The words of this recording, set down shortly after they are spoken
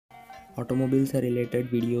Automobile से related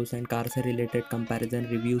videos and car से related comparison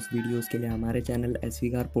reviews videos के लिए हमारे चैनल एसवी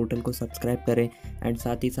कार पोर्टल को सब्सक्राइब करें एंड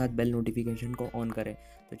साथ ही साथ बेल नोटिफिकेशन को ऑन करें।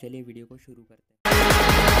 तो चलिए वीडियो को शुरू करते हैं।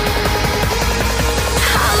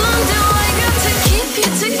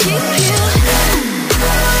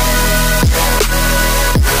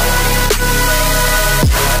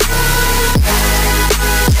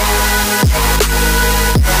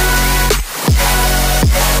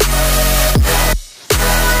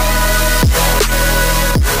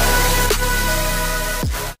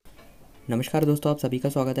 नमस्कार दोस्तों, आप सभी का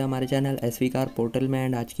स्वागत है हमारे चैनल एसवी कार पोर्टल में।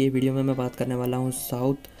 एंड आज की वीडियो में मैं बात करने वाला हूँ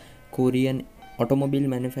south Korean automobile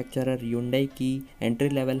manufacturer Hyundai की entry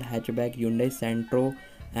level hatchback Hyundai Santro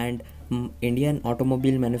and Indian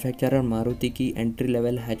automobile manufacturer Maruti की एंट्री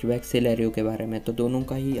लेवल हैचबैक Celerio के बारे में। तो दोनों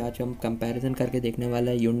का ही आज हम कंपैरिजन करके देखने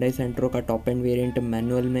वाला है। Hyundai Santro का टॉप एंड वेरिएंट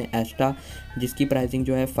मैनुअल में ASTA, जिसकी प्राइसिंग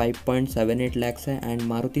जो है 5.78 लाख है, एंड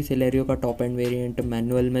मारुति Celerio का टॉप एंड वेरिएंट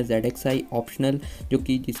मैनुअल में ZXi ऑप्शनल,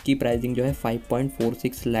 जिसकी प्राइसिंग जो है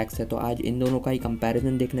 5.46 लाख है। तो आज इन दोनों का ही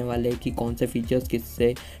कंपैरिजन देखने वाले हैं कि कौन से फीचर्स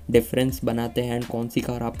किससे डिफरेंस बनाते हैं एंड कौन सी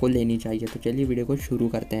कार आपको लेनी चाहिए। तो चलिए वीडियो को शुरू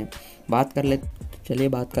करते हैं। बात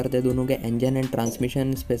करते हैं दोनों के इंजन एंड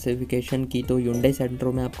ट्रांसमिशन स्पेसिफिकेशन की। तो Hyundai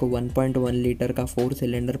Santro में आपको 1.1 लीटर का 4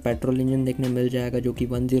 सिलेंडर पेट्रोल इंजन देखने मिल जाएगा, जो कि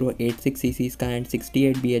 1086 सीसी का एंड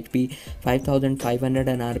 68 bhp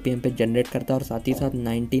 5500 RPM पे जनरेट करता है, और साथ ही साथ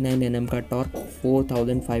 99 Nm का टॉर्क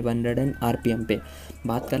 4500 RPM पे।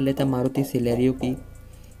 बात कर लेते हैं मारुति Celerio की।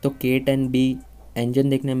 तो K10B इंजन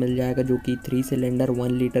देखने मिल जाएगा, जो कि 3 सिलेंडर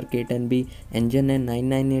 1 लीटर K10B इंजन है,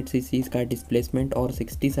 998 सीसी का डिस्प्लेसमेंट और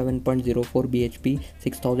 67.04 bhp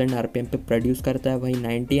 6000 RPM पे प्रोड्यूस करता है। वहीं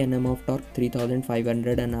 90 Nm ऑफ टॉर्क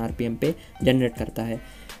 3500 RPM पे जनरेट करता है।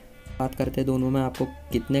 बात करते हैं दोनों में आपको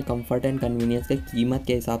कितने कंफर्ट एंड कन्वीनियंस के कीमत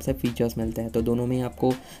के हिसाब से फीचर्स मिलते हैं। तो दोनों में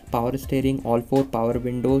आपको power steering, all 4 power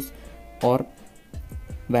Windows और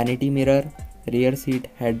vanity mirror, rear seat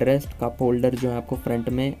headrest, cup holder जो है आपको फ्रंट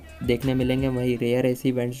में देखने मिलेंगे। वही रेयर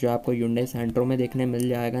एसी वेंट्स जो आपको Hyundai Santro में देखने मिल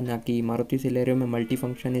जाएगा, ना कि मारुति Celerio में। मल्टी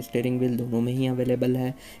फंक्शन स्टीयरिंग व्हील दोनों में ही अवेलेबल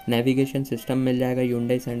है। नेविगेशन सिस्टम मिल जाएगा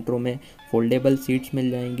Hyundai Santro में। फोल्डेबल सीट्स मिल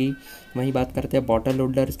जाएंगी। वहीं बात करते हैं बॉटल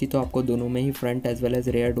होल्डर्स की, तो आपको दोनों में ही front as well as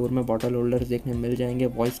rare door में बॉटल होल्डर्स देखने मिल जाएंगे।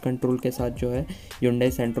 वॉइस कंट्रोल के साथ जो है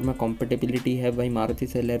Hyundai Santro में कॉम्पेटिबिलिटी है, वहीं मारुति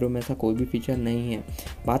Celerio में ऐसा कोई भी फीचर नहीं है।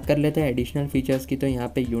 बात कर लेते हैं एडिशनल फीचर्स की। तो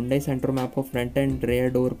यहाँ पे Hyundai Santro में आपको फ्रंट एंड रेयर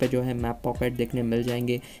डोर पे जो है मैप पॉकेट देखने मिल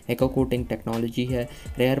जाएंगे। एको कोटिंग टेक्नोलॉजी है।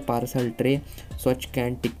 रेयर पार्सल ट्रे,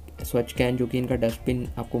 स्वच्छ कैन जो कि इनका डस्टबिन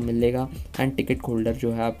आपको मिलेगा, एंड टिकट होल्डर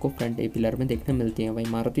जो है आपको फ्रंट ए पिलर में देखने मिलती है। वहीं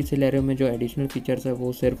मारुति Celerio में जो एडिशनल फीचर्स है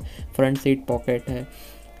वो सिर्फ फ्रंट सीट पॉकेट है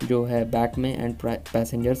जो है बैक में, एंड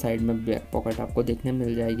पैसेंजर साइड में बैक पॉकेट आपको देखने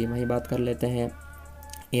मिल जाएगी। वहीं बात कर लेते हैं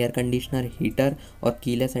एयर कंडीशनर, हीटर और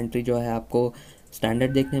कीलेस एंट्री जो है आपको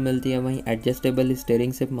स्टैंडर्ड देखने मिलती है। वहीं एडजस्टेबल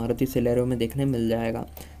स्टीयरिंग सिर्फ मारुति Celerio में देखने मिल जाएगा।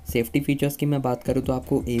 सेफ्टी फीचर्स की मैं बात करूँ तो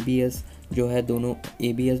आपको ABS जो है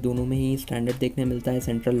दोनों में ही स्टैंडर्ड देखने मिलता है।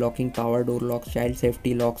 Central locking, power door locks, child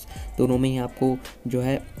safety locks दोनों में ही आपको जो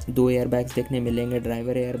है 2 एयरबैग्स देखने मिलेंगे,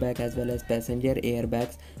 driver airbag as well as passenger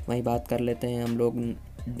airbags. वहीं बात कर लेते हैं हम लोग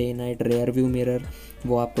day night rear view mirror,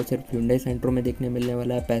 वो आपको सिर्फ Hyundai Santro में देखने मिलने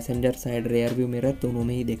वाला है। Passenger side rear view mirror दोनों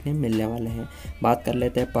में ही देखने मिलने वाले हैं। बात कर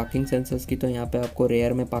लेते हैं पार्किंग सेंसर्स की। तो यहाँ पे आपको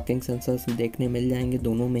रेयर में पार्किंग सेंसर्स देखने मिल जाएंगे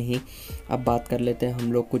दोनों में ही। अब बात कर लेते हैं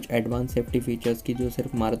हम लोग कुछ एडवांस सेफ्टी फीचर्स की, जो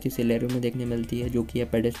सिर्फ मारुति Celerio में देखने मिलती है, जो कि है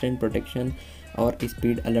पेडेस्ट्रियन प्रोटेक्शन और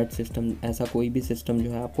स्पीड अलर्ट सिस्टम। ऐसा कोई भी सिस्टम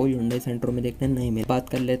जो है आपको Hyundai Santro में देखने नहीं मिले। बात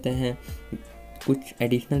कर लेते हैं कुछ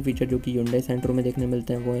एडिशनल फीचर जो कि Hyundai Santro में देखने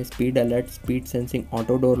मिलते हैं, वो है speed alert, speed sensing,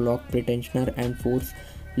 auto door lock, प्रिटेंशनर and force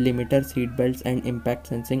limiter, seat belt and impact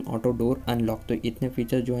sensing, auto door unlock. तो इतने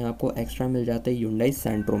फीचर जो हैं आपको एक्स्ट्रा मिल जाते हैं Hyundai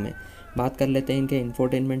Santro में। बात कर लेते हैं इनके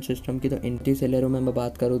इंफोटेनमेंट सिस्टम की। तो मारुति Celerio में मैं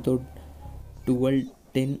बात करूँ तो dual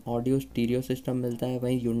tin audio stereo system मिलता है।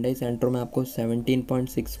 वहीं Hyundai Santro में आपको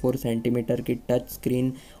 17.64 सेंटीमीटर की touch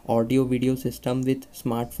screen audio video system with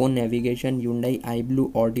smartphone navigation, Hyundai iBlue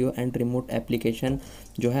audio and remote application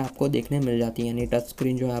जो है आपको देखने मिल जाती है। यानी टच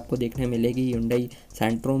स्क्रीन जो है आपको देखने मिलेगी Hyundai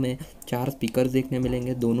Santro में। 4 स्पीकर्स देखने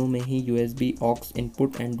मिलेंगे, दोनों में ही USB aux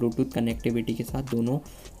input and Bluetooth connectivity के साथ दोनों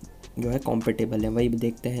जो है कॉम्पेटेबल है। वही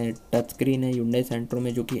देखते हैं टच स्क्रीन है Hyundai Santro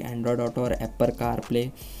में, जो कि एंड्रॉयड ऑटो और एप्पल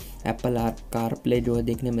कार प्ले जो है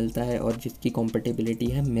देखने मिलता है, और जिसकी कॉम्पेटेबिलिटी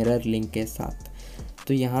है मिरर लिंक के साथ।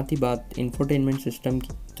 तो यहाँ थी बात इंफोटेनमेंट सिस्टम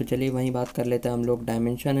की। तो चलिए वहीं बात कर लेते हैं हम लोग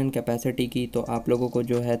डायमेंशन एंड कैपेसिटी की। तो आप लोगों को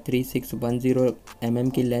जो है 3610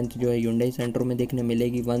 mm की लेंथ जो है Hyundai Santro में देखने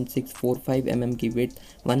मिलेगी, 1645 mm की विड्थ,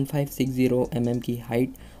 1560 mm की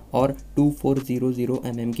हाइट और 2400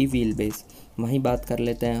 mm की व्हील बेस। वहीं बात कर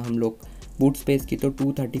लेते हैं हम लोग बूट स्पेस की तो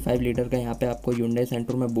 235 लीटर का यहाँ पे आपको Hyundai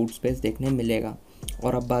Santro में बूट स्पेस देखने मिलेगा।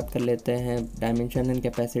 और अब बात कर लेते हैं dimension and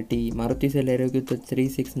capacity. Maruti Celerio की तो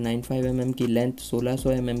 3695 mm की लेंथ,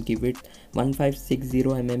 1600 mm की विड्थ,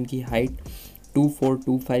 1560 mm की हाइट,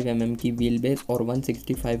 2425 mm की व्हील बेस और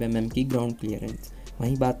 165 mm की ग्राउंड क्लियरेंस।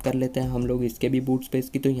 वहीं बात कर लेते हैं हम लोग इसके भी बूट स्पेस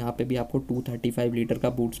की, तो यहाँ पे भी आपको 235 लीटर का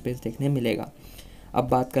बूट स्पेस देखने मिलेगा। अब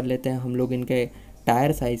बात कर लेते हैं हम लोग इनके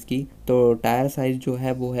टायर साइज़ की, तो टायर साइज़ जो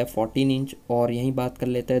है वो है 14 इंच। और यहीं बात कर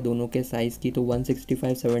लेते हैं दोनों के साइज़ की, तो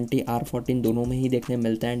 165 70 R14 दोनों में ही देखने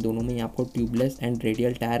मिलता है एंड दोनों में ही आपको ट्यूबलेस एंड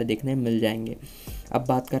रेडियल टायर देखने मिल जाएंगे। अब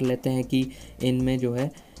बात कर लेते हैं कि इनमें जो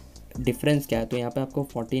है डिफरेंस क्या है, तो यहाँ पे आपको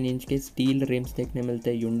 14 इंच के स्टील रिम्स देखने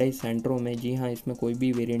मिलते हैं Hyundai Santro में। जी हाँ, इसमें कोई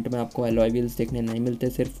भी वेरिएंट में आपको अलॉय व्हील्स देखने नहीं मिलते,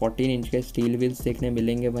 सिर्फ 14 इंच के स्टील व्हील्स देखने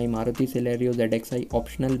मिलेंगे। वहीं मारुति Celerio ZXi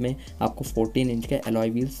ऑप्शनल में आपको 14 इंच के अलॉय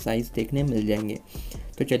व्हील्स साइज़ देखने मिल जाएंगे।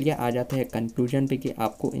 तो चलिए आ जाते हैं कंक्लूजन पे कि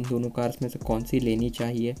आपको इन दोनों कार्स में से कौन सी लेनी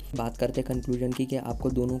चाहिए। बात करते हैं कंक्लूजन की कि आपको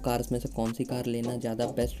दोनों कार्स में से कौन सी कार लेना ज़्यादा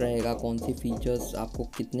बेस्ट रहेगा, कौन सी फ़ीचर्स आपको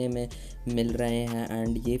कितने में मिल रहे हैं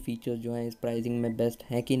एंड ये फ़ीचर्स जो हैं इस प्राइसिंग में बेस्ट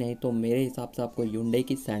हैं कि नहीं। तो मेरे हिसाब से आपको Hyundai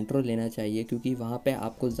की Santro लेना चाहिए, क्योंकि वहाँ पे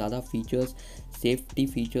आपको ज़्यादा फ़ीचर्स, सेफ्टी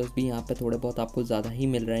फ़ीचर्स भी यहाँ पे थोड़े बहुत आपको ज़्यादा ही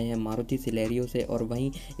मिल रहे हैं मारुति Celerio से। और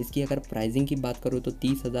वहीं इसकी अगर प्राइसिंग की बात करूँ तो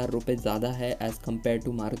 30,000 रुपये ज़्यादा है as compare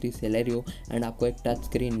to Maruti Celerio। And आपको एक टच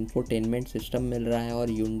स्क्रीन इंफोटेनमेंट सिस्टम मिल रहा है और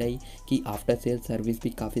Hyundai की आफ्टर सेल सर्विस भी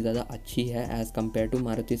काफ़ी ज़्यादा अच्छी है as compare to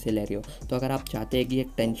Maruti Celerio। तो अगर आप चाहते हैं कि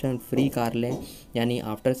एक टेंशन फ्री कार लें, यानी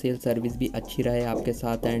आफ्टर सेल सर्विस भी अच्छी रहे आपके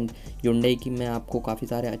साथ एंड Hyundai की में आपको काफ़ी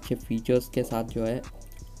सारे अच्छे फीचर्स के साथ जो है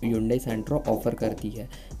Hyundai Santro ऑफ़र करती है।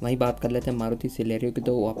 वहीं बात कर लेते हैं मारुति Celerio की,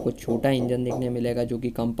 तो आपको छोटा इंजन देखने मिलेगा जो कि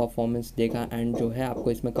कम परफॉर्मेंस देगा एंड जो है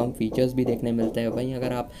आपको इसमें कम फीचर्स भी देखने मिलते हैं। वहीं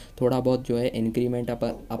अगर आप थोड़ा बहुत जो है इंक्रीमेंट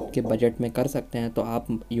आपके बजट में कर सकते हैं तो आप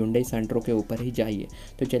Hyundai Santro के ऊपर ही जाइए।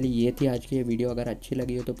 तो चलिए ये थी आज की ये वीडियो। अगर अच्छी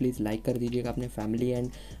लगी हो तो प्लीज़ लाइक कर दीजिएगा, अपने फैमिली एंड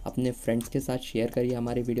अपने फ्रेंड्स के साथ शेयर करिए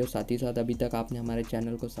हमारी वीडियो। साथ ही साथ अभी तक आपने हमारे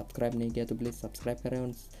चैनल को सब्सक्राइब नहीं किया तो प्लीज़ सब्सक्राइब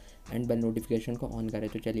करें एंड बेल नोटिफिकेशन को ऑन करें।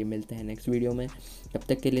 तो चलिए मिलते हैं नेक्स्ट वीडियो में, तब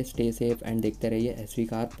तक के लिए स्टे सेफ एंड देखते रहिए एसवी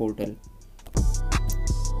कार पोर्टल।